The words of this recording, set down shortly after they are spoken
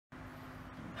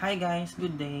Hi guys,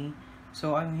 good day.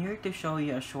 So I'm here to show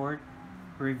you a short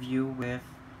review with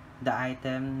the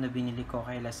item na binili ko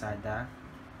kay Lazada,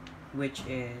 which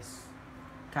is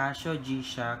Casio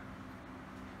G-Shock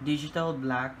Digital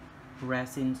Black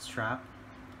Resin Strap.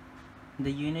 The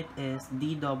unit is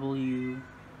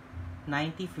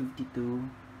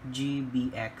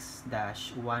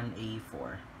DW-9052GBX-1A4.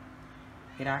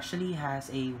 It actually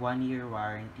has a 1-year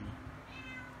warranty.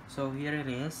 So here it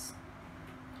is.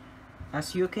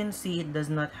 As you can see, it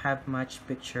does not have much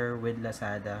picture with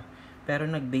Lazada. Pero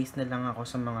nag-base na lang ako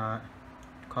sa mga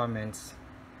comments.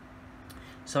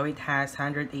 So it has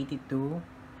 182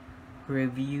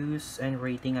 reviews and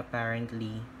rating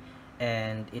apparently.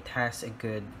 And it has a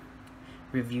good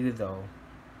review though.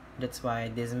 That's why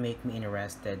this make me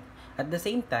interested. At the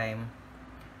same time,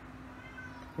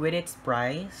 with its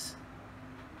price,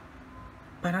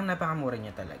 parang napakamura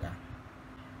niya talaga.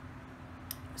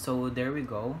 So there we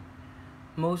go.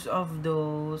 Most of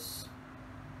those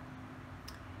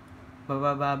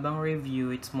bababang review,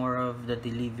 it's more of the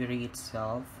delivery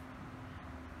itself,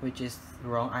 which is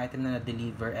wrong item na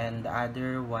deliver, and the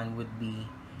other one would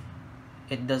be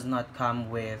it does not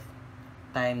come with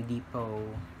Time Depot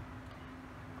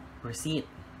receipt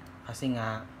kasi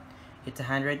nga it's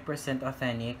 100%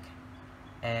 authentic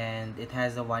and it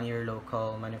has a 1-year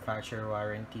local manufacturer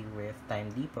warranty with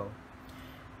Time Depot.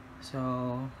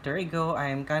 So there you go.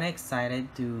 I'm kind of excited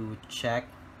to check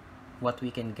what we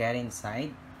can get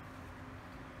inside,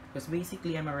 because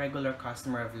basically I'm a regular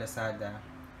customer of Lazada.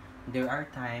 There are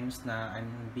times na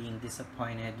I'm being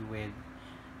disappointed with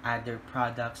other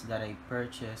products that I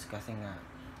purchase kasi nga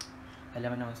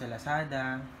alam mo naman sa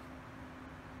Lazada.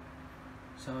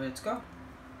 So let's go.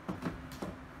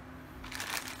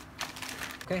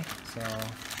 Okay, so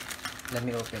let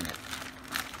me open it.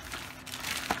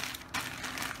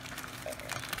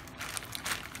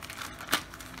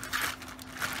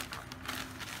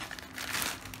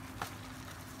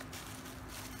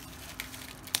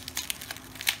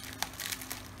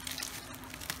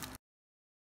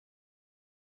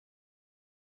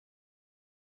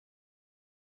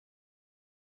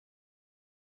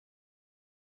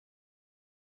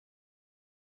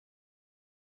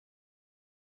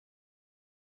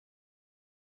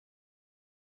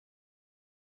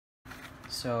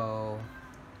 So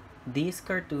this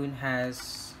cartoon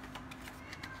has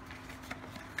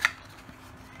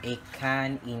a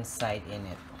can inside in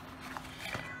it.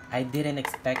 I didn't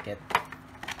expect it.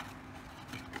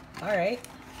 Alright,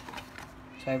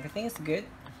 so everything is good.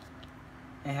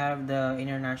 I have the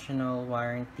international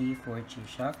warranty for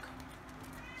G-Shock.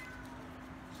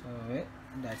 So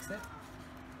that's it.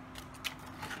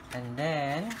 And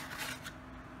then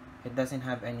it doesn't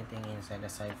have anything inside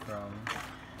aside from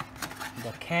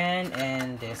the can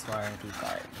and this warranty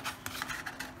card.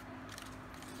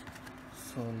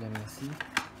 So let me see.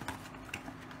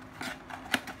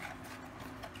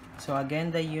 So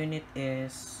again, the unit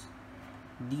is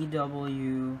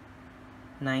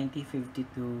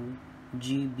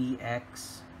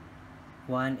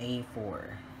DW-9052GBX-1A4.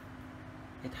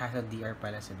 It has a DR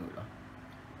pala sa dulo.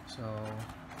 So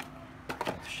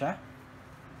ito siya.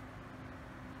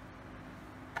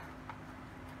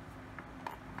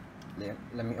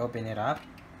 Let me open it up.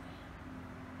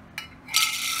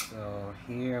 So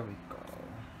here we go.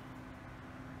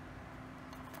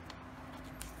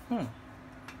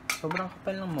 Sobrang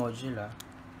kapal ng module ah.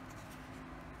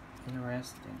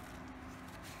 Interesting.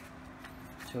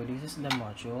 So this is the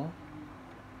module.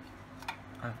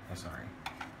 Sorry.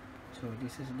 So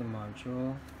this is the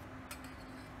module.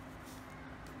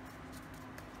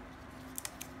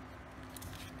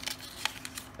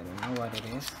 I don't know what it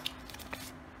is.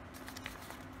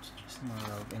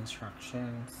 More of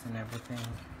instructions and everything.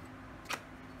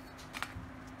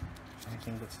 I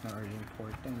think that's not really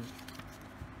important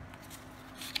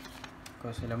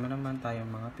because alam mo naman tayong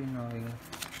mga Pinoy,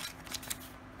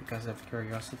 because of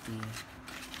curiosity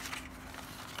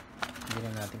hindi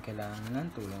na natin kailangan ng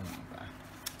tulong ng iba.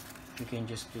 We can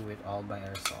just do it all by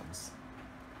ourselves.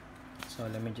 So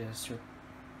let me just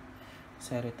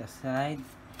set it aside.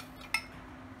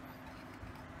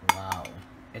 Wow,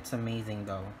 it's amazing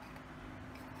though.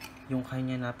 Yung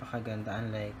kanya napakaganda,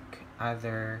 unlike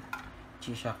other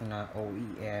G-Shock na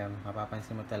OEM,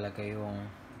 mapapansin mo talaga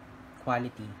yung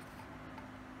quality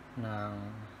ng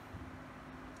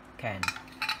can.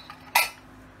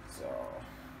 So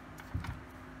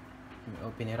let me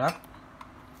open it up.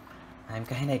 I'm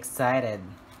kinda excited.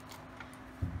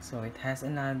 So it has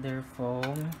another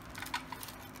foam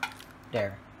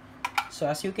there.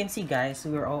 So as you can see guys,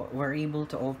 we're able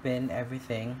to open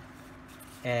everything.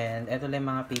 And ito lang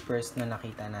mga papers na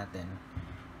nakita natin.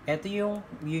 Ito yung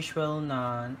usual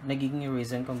na nagiging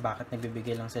reason kung bakit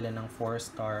nagbibigay lang sila ng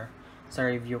 4-star sa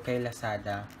review kay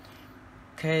Lazada.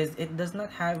 Because it does not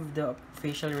have the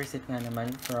official receipt nga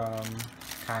naman from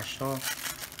Casio.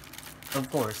 Of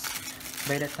course,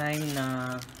 by the time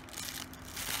na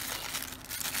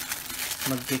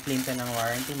mag-claim ka ng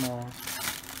warranty mo,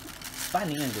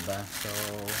 paano yun, diba? So,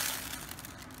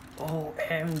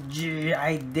 OMG,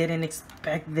 I didn't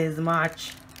expect this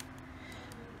much.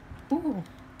 Ooh,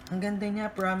 ang ganda niya,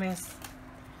 promise.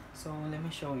 So, let me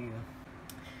show you.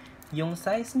 Yung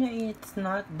size niya, it's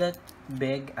not that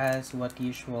big as what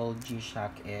usual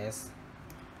G-Shock is.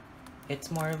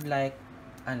 It's more of like,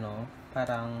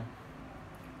 parang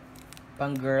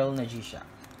pang girl na G-Shock.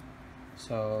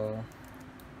 So,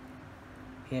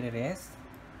 here it is.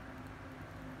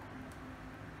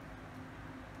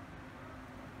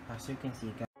 As you can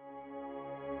see,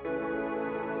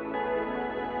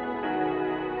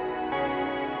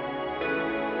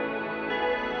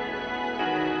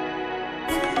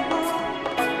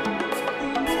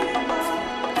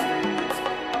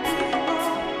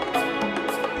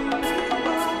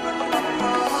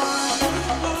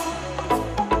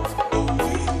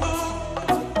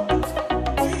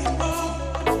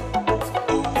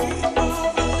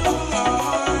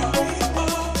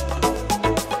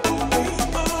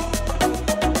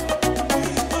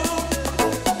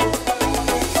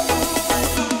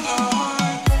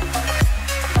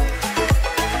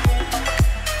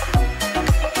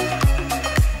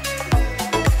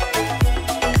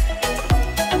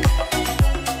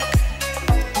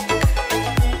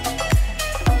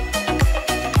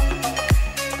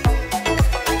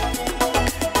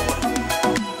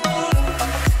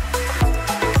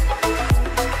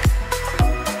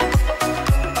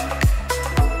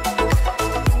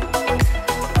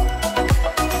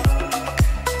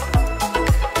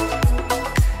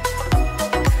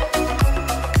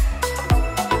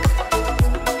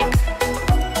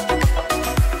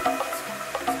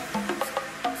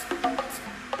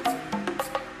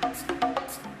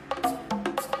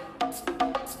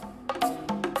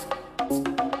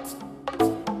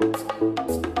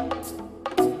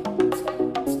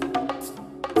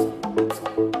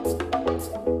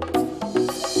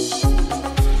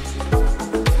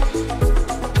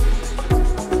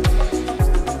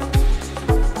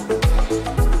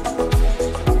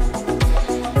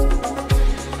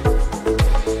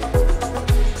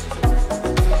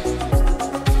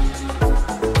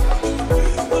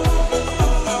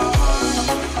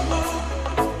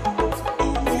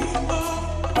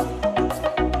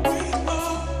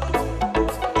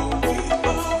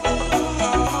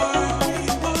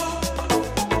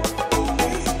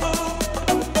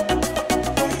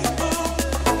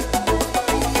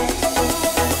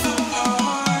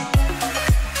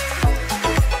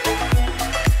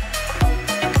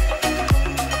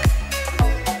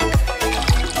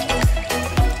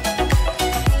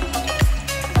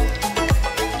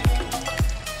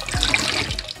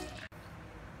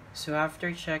 So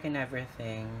after checking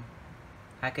everything,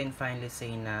 I can finally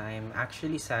say na I'm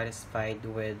actually satisfied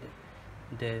with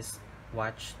this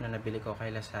watch na nabili ko kay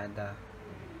Lazada.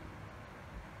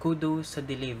 Kudos sa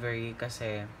delivery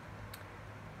kasi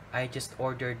I just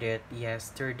ordered it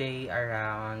yesterday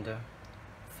around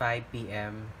 5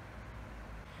 p.m.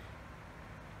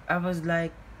 I was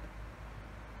like,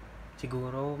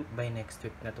 siguro by next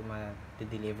week na ito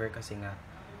ma-deliver kasi nga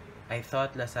I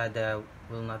thought Lazada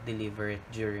will not deliver it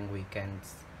during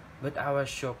weekends. But I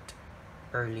was shocked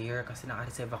earlier kasi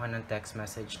naka-receive ako ng text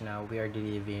message na we are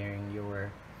delivering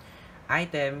your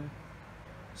item.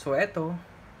 So eto,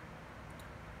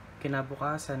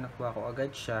 kinabukasan nakuha ko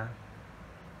agad siya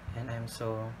and I'm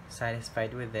so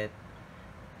satisfied with it.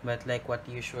 But like what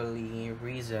usually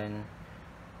reason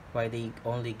why they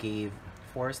only gave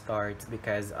 4 stars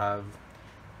because of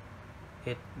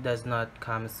it does not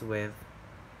comes with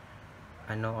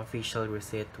no official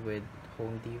receipt with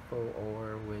Home Depot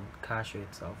or with Casio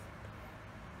itself.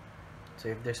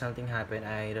 So if there's something happen,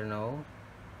 I don't know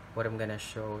what I'm gonna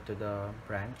show to the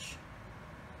branch,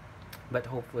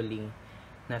 but hopefully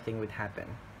nothing would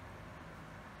happen.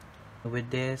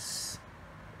 With this,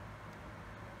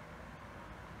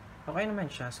 okay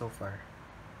naman siya so far.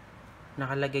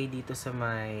 Nakalagay dito sa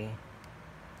may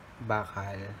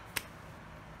bakal.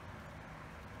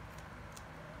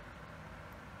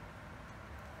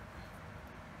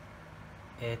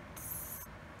 It's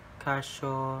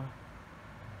Casio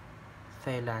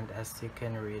Thailand, as you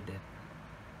can read it.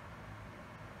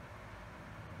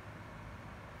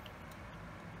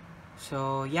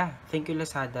 So yeah, thank you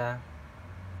Lazada